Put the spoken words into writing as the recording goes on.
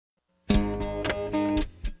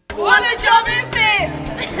the job is this?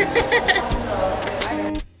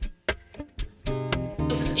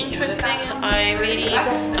 This is interesting. I really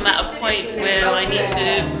am at a point where I need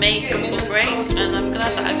to make or break, and I'm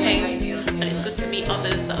glad that I came, and it's good to meet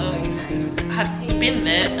others that have been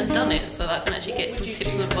there and done it, so that I can actually get some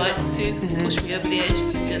tips and advice to push me over the edge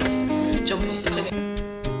to just jump off the cliff.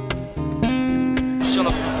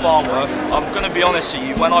 Jonathan Farnworth. I'm going to be honest with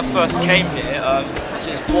you, when I first came here, this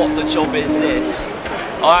is what the job is this.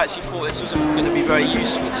 I actually thought this wasn't going to be very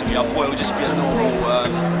useful to me. I thought it would just be a normal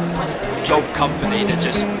job company that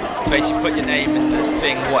just basically put your name in the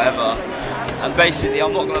thing, whatever. And basically,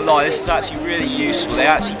 I'm not going to lie, this is actually really useful. They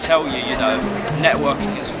actually tell you, you know,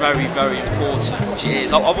 networking is very, very important, which it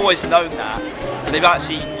is. I've always known that, but they've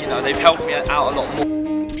actually, you know, they've helped me out a lot more.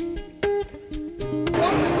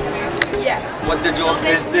 What the job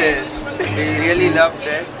is this? We really loved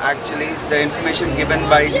it. Actually, the information given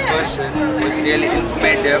by the person was really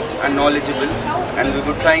informative and knowledgeable, and we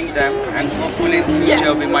would thank them, and hopefully in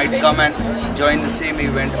future we might come and join the same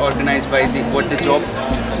event organized by the What the Job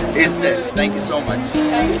Is This. Thank you so much.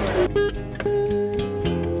 Okay,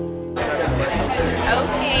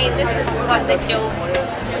 this is What the Job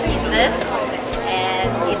Is This,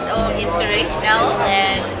 and it's all inspirational,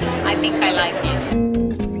 and I think I like it.